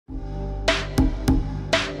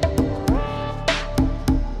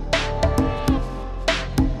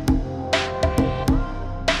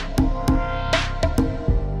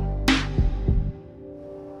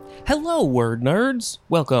Hello, word nerds.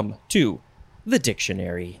 Welcome to The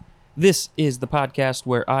Dictionary. This is the podcast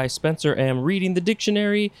where I, Spencer, am reading the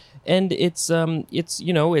dictionary, and it's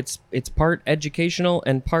part educational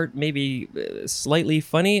and part maybe slightly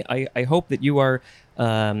funny. I hope that you are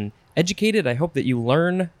educated. I hope that you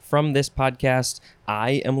learn from this podcast.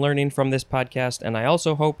 I am learning from this podcast, and I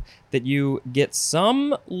also hope that you get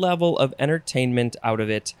some level of entertainment out of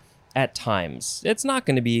it at times. It's not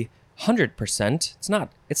going to be 100%.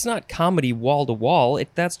 It's not comedy wall to wall.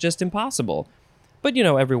 That's just impossible. But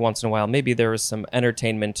every once in a while, maybe there is some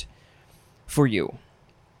entertainment for you.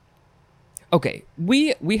 Okay,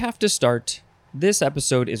 we have to start. This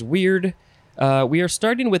episode is weird. We are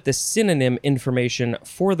starting with the synonym information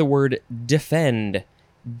for the word defend.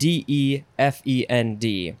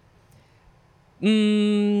 D-E-F-E-N-D.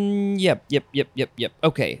 Yep.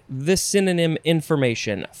 Okay, the synonym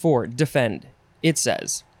information for defend. It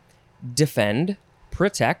says defend,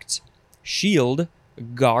 protect, shield,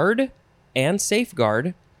 guard, and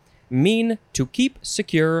safeguard mean to keep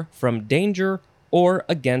secure from danger or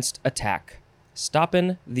against attack,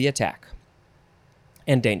 stopping the attack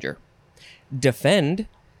and danger. Defend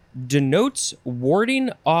denotes warding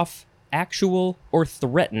off actual or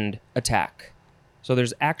threatened attack. So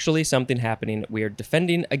there's actually something happening. We are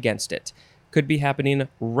defending against it. Could be happening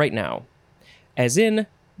right now. As in,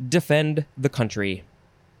 defend the country.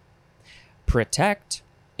 Protect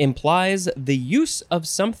implies the use of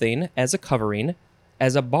something as a covering,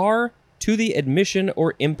 as a bar to the admission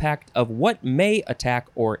or impact of what may attack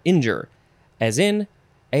or injure, as in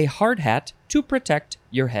a hard hat to protect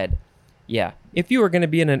your head. Yeah, if you are going to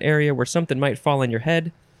be in an area where something might fall on your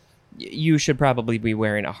head, you should probably be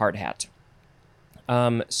wearing a hard hat.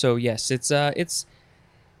 So yes, it's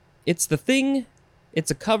the thing.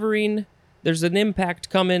 It's a covering. There's an impact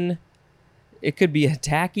coming. It could be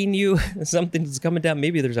attacking you. Something's coming down.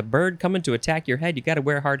 Maybe there's a bird coming to attack your head. You got to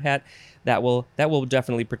wear a hard hat. That will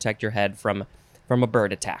definitely protect your head from a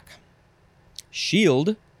bird attack.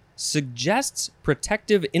 Shield suggests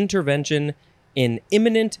protective intervention in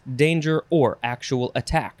imminent danger or actual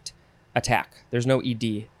attack. There's no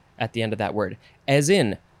ed at the end of that word. As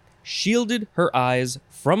in, shielded her eyes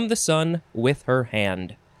from the sun with her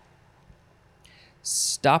hand.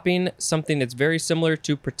 Stopping something that's very similar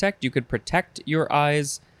to protect. You could protect your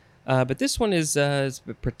eyes, but this one is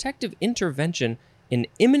protective intervention in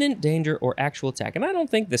imminent danger or actual attack. And I don't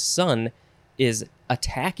think the sun is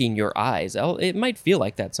attacking your eyes. It might feel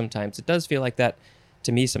like that sometimes. It does feel like that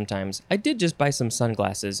to me sometimes. I did just buy some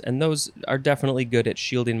sunglasses, and those are definitely good at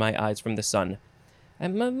shielding my eyes from the sun.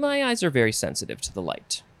 And my eyes are very sensitive to the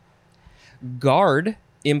light. Guard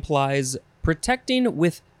implies protecting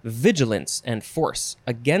with vigilance and force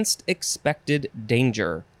against expected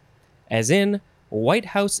danger, as in White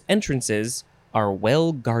House entrances are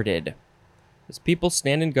well guarded. There's people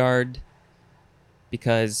standing guard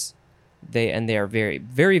because they are very,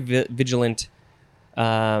 very vigilant.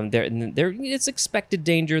 It's expected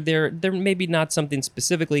danger. There maybe not something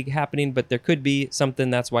specifically happening, but there could be something.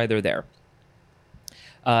 That's why they're there.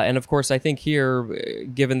 And of course, I think here,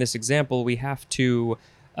 given this example, we have to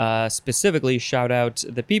specifically shout out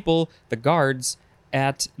the people, the guards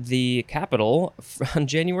at the Capitol on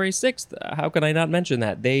January 6th. How can I not mention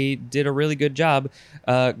that? They did a really good job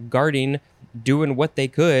guarding, doing what they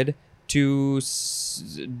could to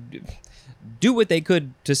stop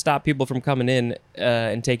people from coming in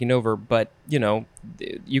and taking over. But,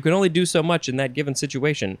 you can only do so much in that given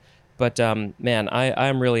situation. But, man,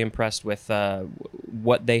 I'm really impressed with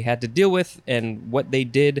what they had to deal with and what they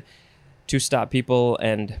did to stop people,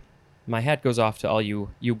 and my hat goes off to all you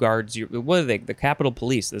guards. What are they? The Capitol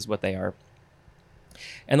Police is what they are.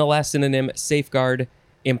 And the last synonym, safeguard,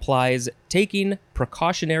 implies taking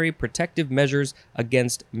precautionary protective measures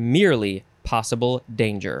against merely possible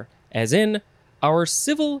danger, as in, our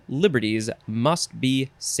civil liberties must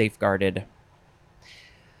be safeguarded.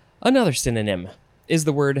 Another synonym is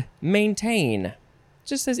the word maintain. It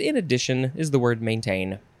just says in addition is the word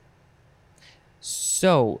maintain.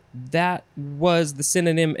 So, that was the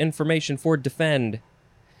synonym information for defend.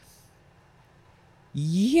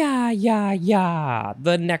 Yeah.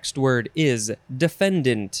 The next word is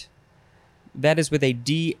defendant. That is with a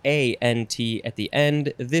D-A-N-T at the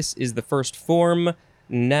end. This is the first form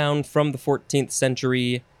noun from the 14th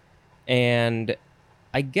century. And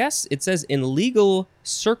I guess it says in legal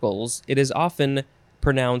circles, it is often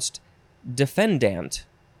pronounced defendant.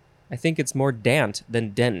 I think it's more dant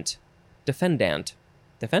than dent. Defendant.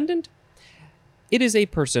 Defendant? It is a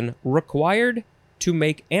person required to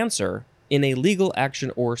make answer in a legal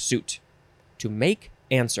action or suit. To make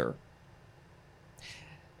answer.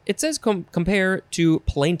 It says compare to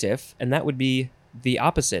plaintiff, and that would be the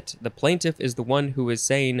opposite. The plaintiff is the one who is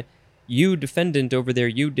saying, you defendant over there,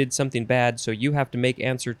 you did something bad, so you have to make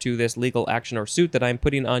answer to this legal action or suit that I'm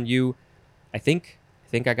putting on you. I think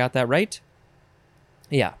I got that right?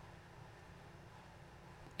 Yeah.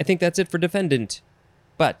 I think that's it for defendant.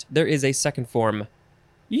 But there is a second form.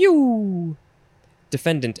 You.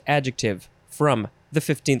 Defendant, adjective, from the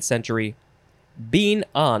 15th century. Being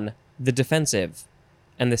on the defensive.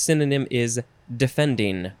 And the synonym is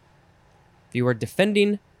defending. If you are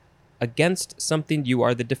defending against something, you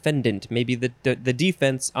are the defendant. Maybe the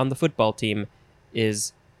defense on the football team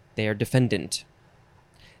is they are defendant.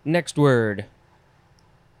 Next word.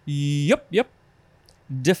 Yep.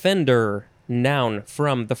 Defender, noun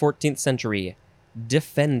from the 14th century.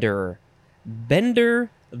 Defender.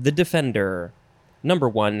 Bender the defender. Number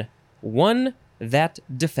one that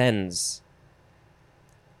defends.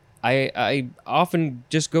 I often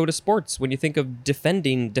just go to sports. When you think of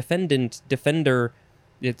defending, defendant, defender,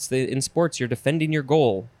 in sports, you're defending your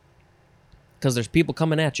goal because there's people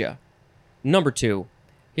coming at you. Number two,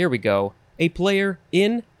 here we go. A player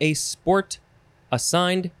in a sport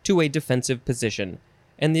assigned to a defensive position.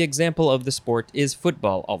 And the example of the sport is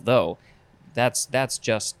football, although that's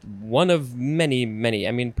just one of many.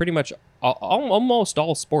 I mean, pretty much almost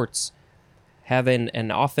all sports have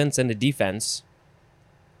an offense and a defense.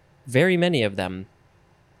 Very many of them.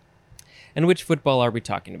 And which football are we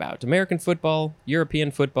talking about? American football,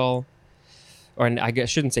 European football, or I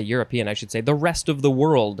shouldn't say European, I should say the rest of the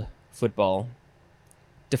world football.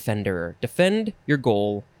 Defender. Defend your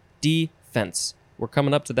goal. Defense. We're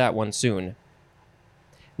coming up to that one soon.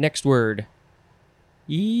 Next word.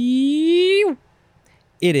 It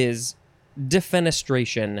is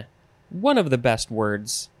defenestration. One of the best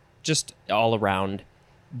words, just all around.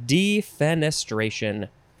 Defenestration.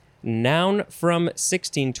 Noun from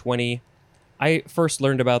 1620. I first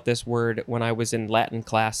learned about this word when I was in Latin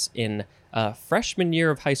class in freshman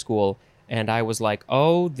year of high school, and I was like,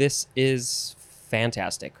 oh, this is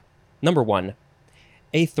fantastic. Number one,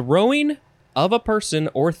 a throwing of a person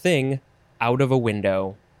or thing out of a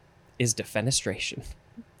window is defenestration.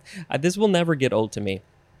 This will never get old to me.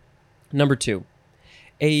 Number two,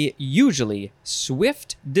 a usually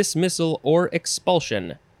swift dismissal or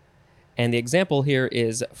expulsion. And the example here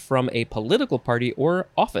is from a political party or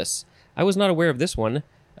office. I was not aware of this one.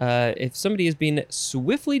 If somebody is being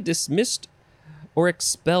swiftly dismissed or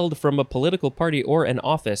expelled from a political party or an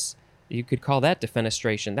office, you could call that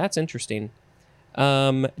defenestration. That's interesting.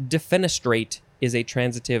 Defenestrate is a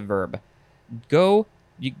transitive verb.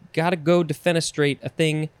 You gotta go defenestrate a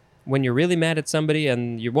thing when you're really mad at somebody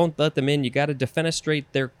and you won't let them in. You gotta defenestrate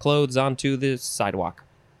their clothes onto the sidewalk.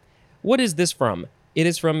 What is this from? It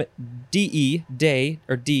is from de, day,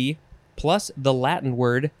 or D, plus the Latin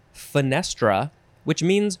word fenestra, which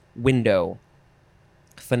means window.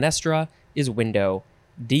 Fenestra is window.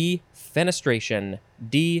 Defenestration.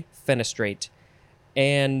 Defenestrate.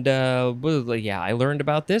 And I learned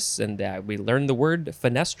about this, and we learned the word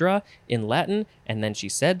fenestra in Latin, and then she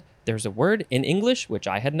said there's a word in English, which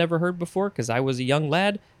I had never heard before because I was a young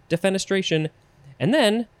lad, defenestration. And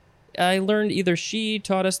then I learned either she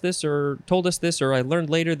taught us this or told us this, or I learned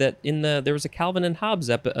later that there was a Calvin and Hobbes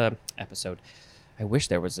episode. I wish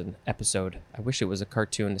there was an episode. I wish it was a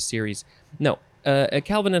cartoon, a series. No, a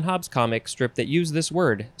Calvin and Hobbes comic strip that used this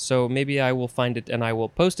word. So maybe I will find it and I will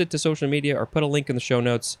post it to social media or put a link in the show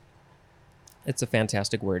notes. It's a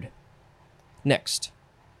fantastic word. Next.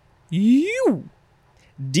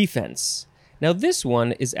 Defense. Now this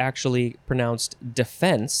one is actually pronounced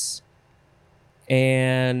defense.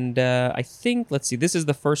 And I think, let's see, this is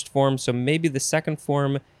the first form, so maybe the second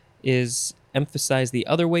form is emphasized the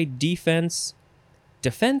other way, defense.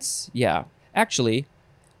 Defense? Yeah. Actually,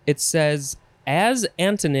 it says, as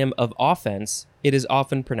antonym of offense, it is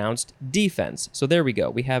often pronounced defense. So there we go.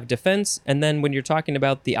 We have defense, and then when you're talking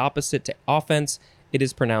about the opposite to offense, it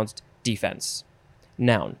is pronounced defense.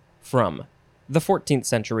 Noun, from the 14th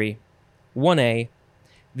century. 1a,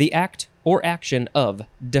 the act or action of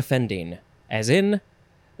defending. As in,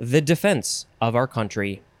 the defense of our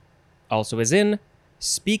country. Also as in,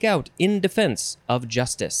 speak out in defense of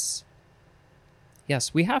justice.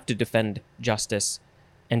 Yes, we have to defend justice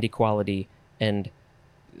and equality and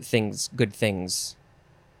good things.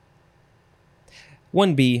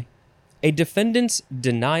 1b, a defendant's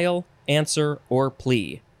denial, answer, or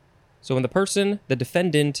plea. So when the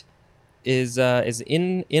defendant is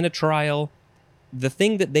in a trial, the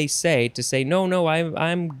thing that they say to say, no,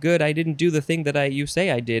 I'm good, I didn't do the thing that you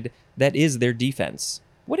say I did, that is their defense.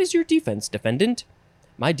 What is your defense, defendant?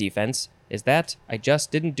 My defense is that I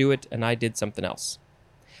just didn't do it and I did something else.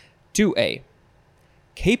 2A.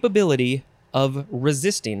 Capability of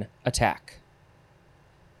resisting attack.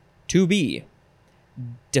 2B.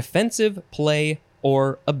 Defensive play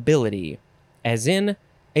or ability, as in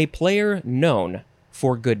a player known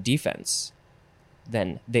for good defense.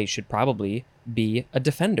 Then they should probably be a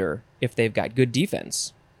defender if they've got good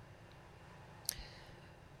defense.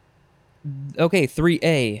 Okay,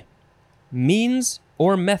 3A. Means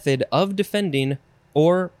or method of defending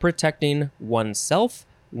or protecting oneself,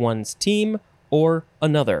 one's team, or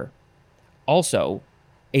another. Also,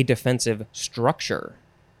 a defensive structure.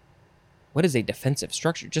 What is a defensive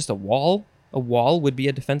structure? Just a wall? A wall would be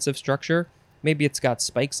a defensive structure. Maybe it's got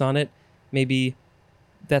spikes on it. Maybe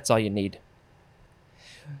that's all you need.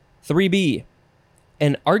 3B.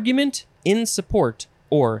 An argument in support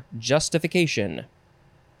or justification.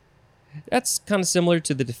 That's kind of similar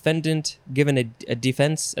to the defendant given a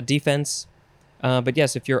defense. But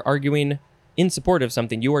yes, if you're arguing in support of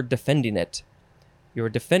something, you are defending it. You are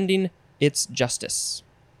defending its justice.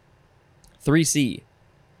 3C.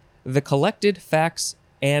 The collected facts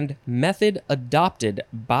and method adopted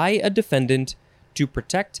by a defendant to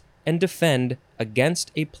protect and defend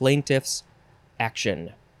against a plaintiff's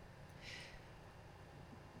action.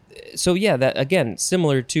 So yeah, that again,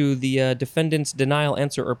 similar to the defendant's denial,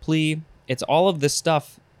 answer, or plea, it's all of this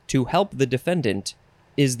stuff to help the defendant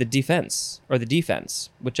is the defense, or the defense,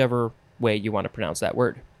 whichever way you want to pronounce that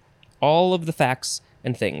word. All of the facts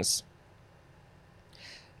and things.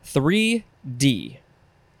 3D.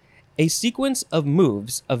 A sequence of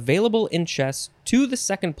moves available in chess to the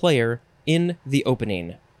second player in the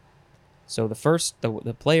opening. So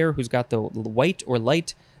the player who's got the white or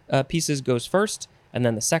light pieces goes first, and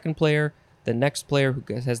then the second player, the next player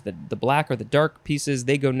who has the black or the dark pieces,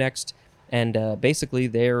 they go next, and basically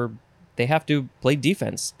they have to play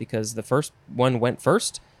defense because the first one went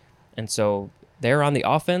first, and so they're on the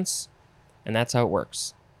offense, and that's how it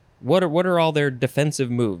works. What are all their defensive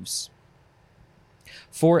moves?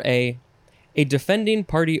 4A. A defending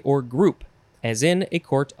party or group, as in a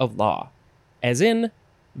court of law, as in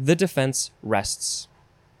the defense rests.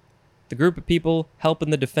 The group of people helping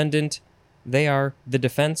the defendant, they are the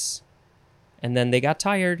defense, and then they got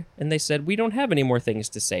tired, and they said, we don't have any more things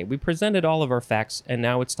to say. We presented all of our facts, and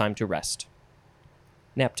now it's time to rest.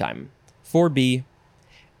 Nap time. 4B,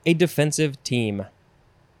 a defensive team.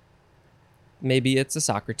 Maybe it's a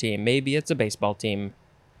soccer team. Maybe it's a baseball team.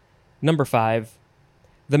 Number 5,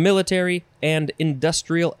 the military and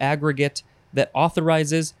industrial aggregate that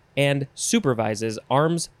authorizes and supervises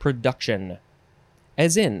arms production,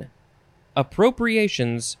 as in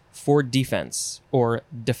appropriations for defense, or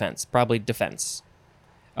defense, probably defense.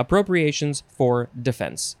 Appropriations for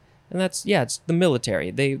defense. And that's, it's the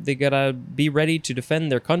military. They gotta be ready to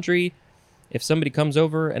defend their country. If somebody comes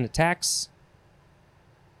over and attacks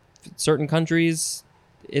certain countries,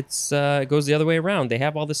 it goes the other way around. They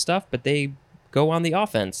have all this stuff, but they go on the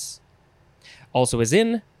offense. Also as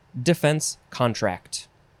in defense contract.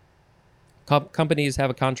 Companies have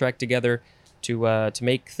a contract together to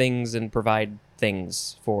make things and provide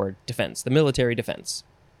things for defense, the military defense.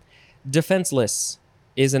 Defenseless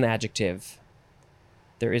is an adjective.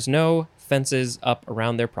 There is no fences up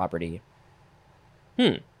around their property.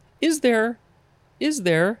 Is there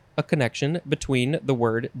a connection between the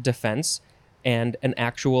word defense and an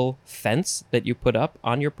actual fence that you put up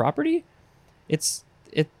on your property? It's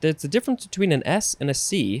a difference between an S and a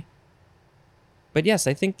C. But yes,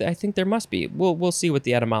 I think there must be. We'll see what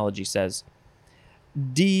the etymology says.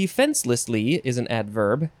 Defenselessly is an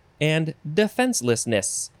adverb, and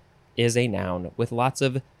defenselessness is a noun with lots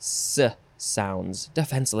of s sounds.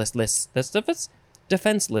 Defenselessness. That stuff is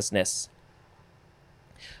defenselessness.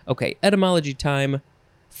 Okay, etymology time.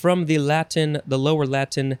 From the lower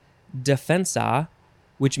Latin, defensa,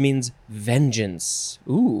 which means vengeance.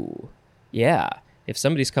 Ooh, yeah. If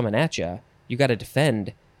somebody's coming at you, you got to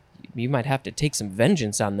defend. You might have to take some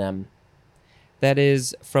vengeance on them. That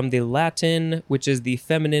is from the Latin, which is the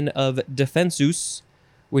feminine of defensus,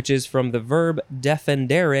 which is from the verb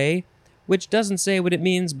defendere, which doesn't say what it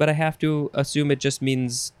means, but I have to assume it just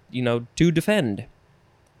means, to defend.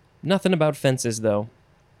 Nothing about fences, though.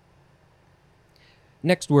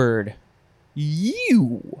 Next word.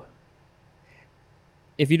 You.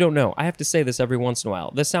 If you don't know, I have to say this every once in a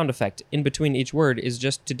while. The sound effect in between each word is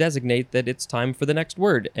just to designate that it's time for the next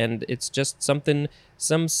word, and it's just something,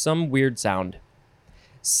 some weird sound.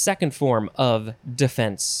 Second form of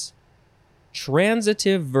defense.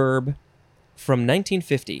 Transitive verb from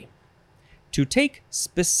 1950. To take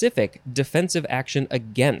specific defensive action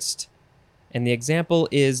against. And the example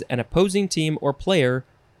is an opposing team or player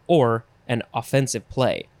or an offensive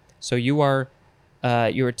play. So you are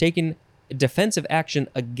You are taking defensive action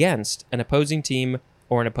against an opposing team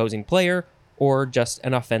or an opposing player, or just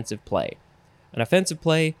an offensive play. An offensive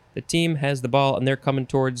play, the team has the ball and they're coming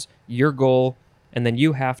towards your goal, and then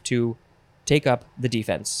you have to take up the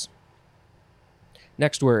defense.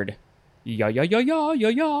 Next word.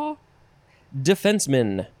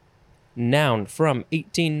 Defenseman. Noun from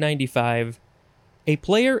 1895. A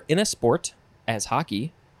player in a sport, as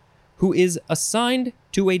hockey, who is assigned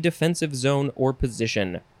to a defensive zone or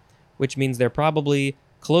position, which means they're probably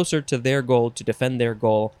closer to their goal to defend their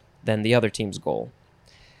goal than the other team's goal.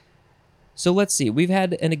 So let's see. We've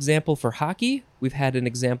had an example for hockey. We've had an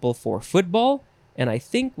example for football. And I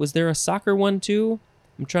think, was there a soccer one too?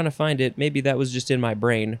 I'm trying to find it. Maybe that was just in my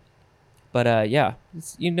brain. But yeah,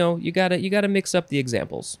 you gotta mix up the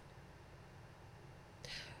examples.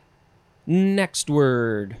 Next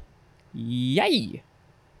word. Yay!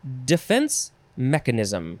 Defense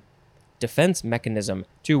mechanism. Defense mechanism.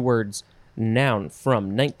 2 words. Noun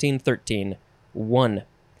from 1913. 1.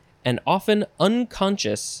 An often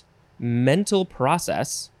unconscious mental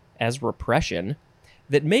process, as repression,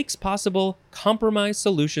 that makes possible compromise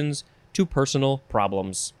solutions to personal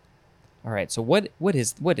problems. All right, so what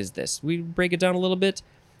is this? We break it down a little bit.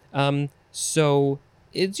 So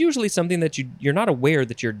it's usually something that you're not aware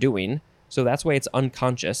that you're doing, so that's why it's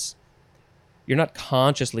unconscious. You're not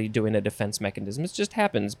consciously doing a defense mechanism. It just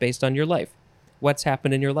happens based on your life. What's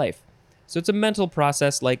happened in your life. So it's a mental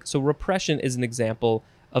process. So repression is an example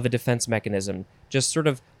of a defense mechanism. Just sort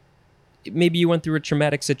of, maybe you went through a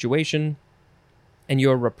traumatic situation and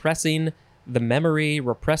you're repressing the memory,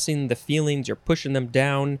 repressing the feelings, you're pushing them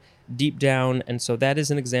down, deep down. And so that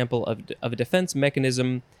is an example of a defense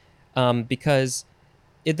mechanism, because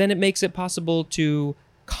it makes it possible to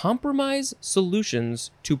compromise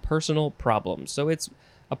solutions to personal problems. So it's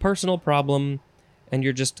a personal problem and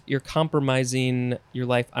you're compromising your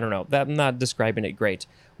life. I don't know. I'm not describing it great.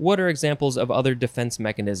 What are examples of other defense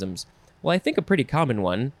mechanisms? Well, I think a pretty common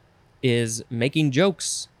one is making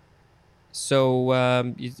jokes. So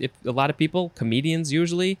if a lot of people, comedians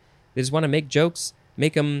usually, they just want to make jokes,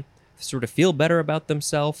 make them sort of feel better about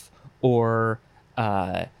themselves, or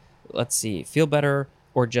feel better,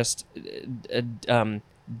 or just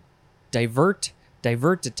divert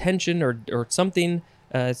attention or something.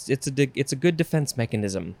 It's a good defense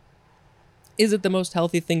mechanism. Is it the most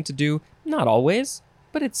healthy thing to do? Not always,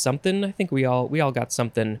 but it's something. I think we all got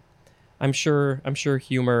something. I'm sure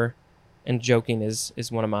humor and joking is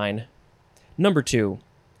one of mine. Number 2,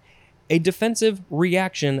 a defensive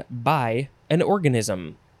reaction by an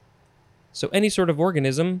organism. So any sort of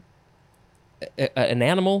organism, an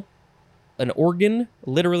animal, an organ,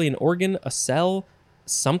 literally an organ, a cell,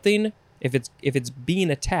 something, if it's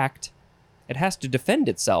being attacked, it has to defend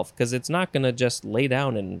itself, because it's not going to just lay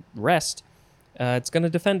down and rest. It's going to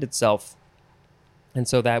defend itself. And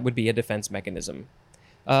so that would be a defense mechanism.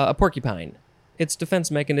 A porcupine, its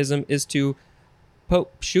defense mechanism is to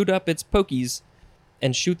shoot up its pokies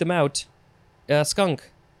and shoot them out. A skunk,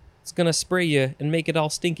 it's going to spray you and make it all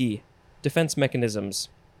stinky. Defense mechanisms.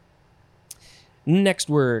 Next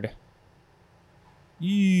word.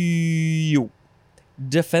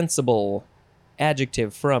 Defensible.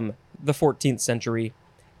 Adjective from the 14th century.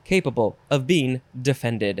 Capable of being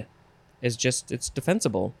defended. It's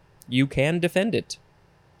defensible. You can defend it.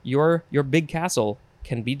 Your big castle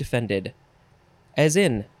can be defended. As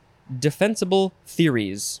in, defensible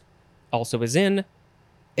theories. Also as in,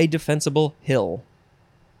 a defensible hill.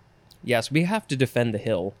 Yes, we have to defend the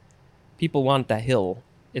hill. People want that hill.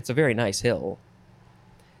 It's a very nice hill.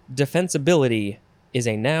 Defensibility is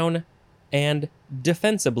a noun, and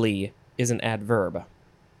defensibly is an adverb.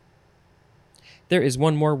 There is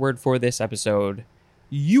one more word for this episode.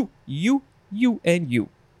 You.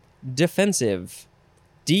 Defensive.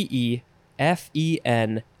 D-E-F-E-N-S-I-V-E.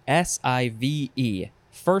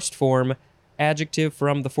 First form, adjective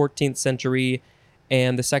from the 14th century,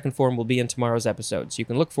 and the second form will be in tomorrow's episode, so you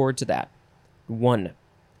can look forward to that. 1.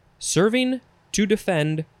 Serving to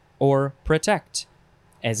defend or protect,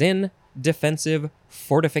 as in defensive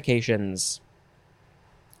fortifications.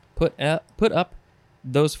 Put up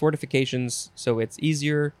those fortifications so it's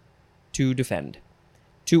easier to defend.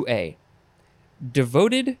 2a.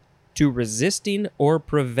 Devoted to resisting or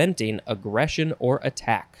preventing aggression or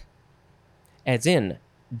attack, as in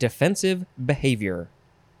defensive behavior.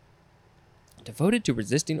 Devoted to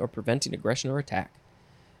resisting or preventing aggression or attack.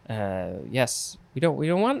 Yes, we don't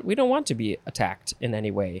want to be attacked in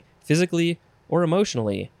any way, physically or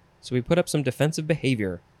emotionally. So we put up some defensive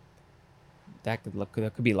behavior. That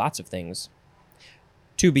could be lots of things.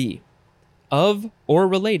 2b. Of or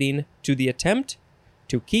relating to the attempt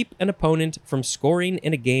to keep an opponent from scoring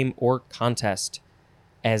in a game or contest,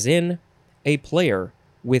 as in a player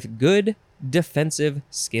with good defensive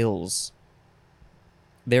skills.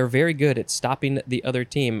 They're very good at stopping the other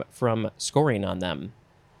team from scoring on them.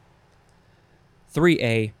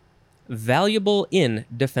 3A, valuable in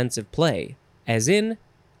defensive play, as in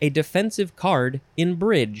a defensive card in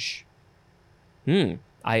bridge.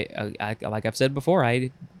 I like I've said before,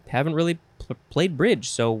 I haven't really played bridge,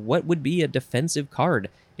 so what would be a defensive card?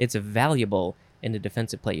 It's valuable in a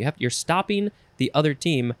defensive play. You're stopping the other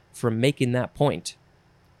team from making that point.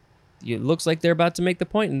 It looks like they're about to make the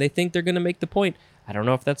point, and they think they're going to make the point. I don't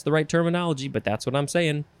know if that's the right terminology, but that's what I'm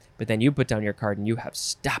saying. But then you put down your card, and you have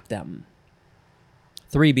stopped them.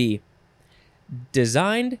 3B,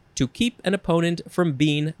 designed to keep an opponent from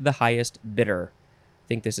being the highest bidder. I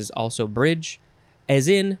think this is also bridge, as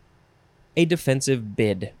in a defensive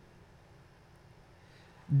bid.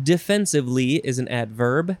 Defensively is an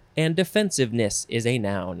adverb, and defensiveness is a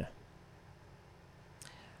noun.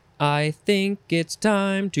 I think it's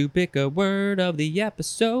time to pick a word of the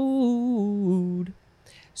episode.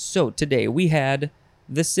 So today we had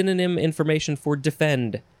the synonym information for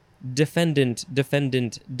defend, defendant,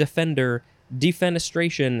 defendant, defender,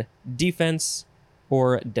 defenestration, defense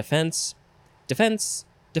or defense, defense,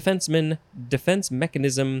 defenseman, defense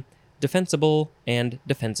mechanism, defensible, and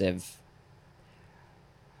defensive.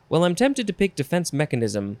 Well, I'm tempted to pick defense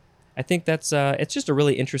mechanism. I think that's it's just a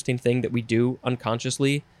really interesting thing that we do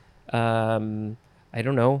unconsciously. I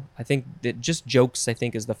don't know. I think that just jokes, I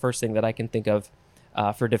think, is the first thing that I can think of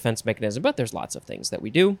for defense mechanism, but there's lots of things that we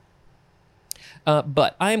do.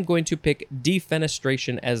 But I am going to pick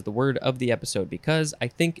defenestration as the word of the episode because I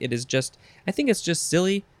think it's just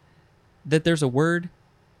silly that there's a word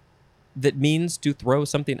that means to throw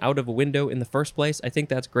something out of a window in the first place. I think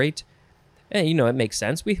that's great. And, it makes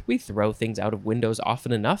sense. We throw things out of windows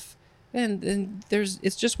often enough. And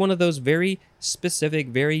it's just one of those very specific,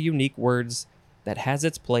 very unique words that has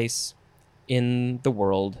its place in the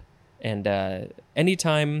world. And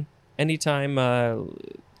anytime I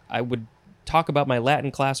would talk about my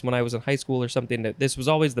Latin class when I was in high school or something, this was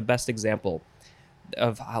always the best example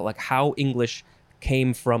of how English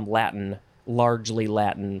came from Latin, largely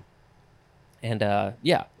Latin. And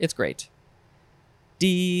it's great.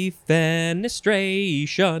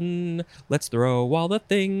 Defenestration. Let's throw all the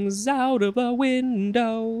things out of the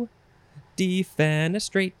window.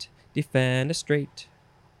 Defenestrate, defenestrate,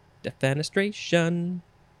 defenestration.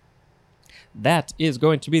 That is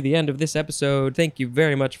going to be the end of this episode. Thank you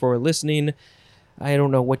very much for listening. I don't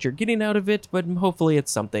know what you're getting out of it, but hopefully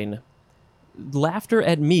it's something. Laughter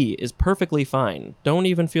at me is perfectly fine. Don't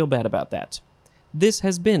even feel bad about that. This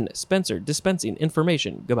has been Spencer dispensing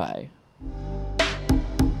information. Goodbye.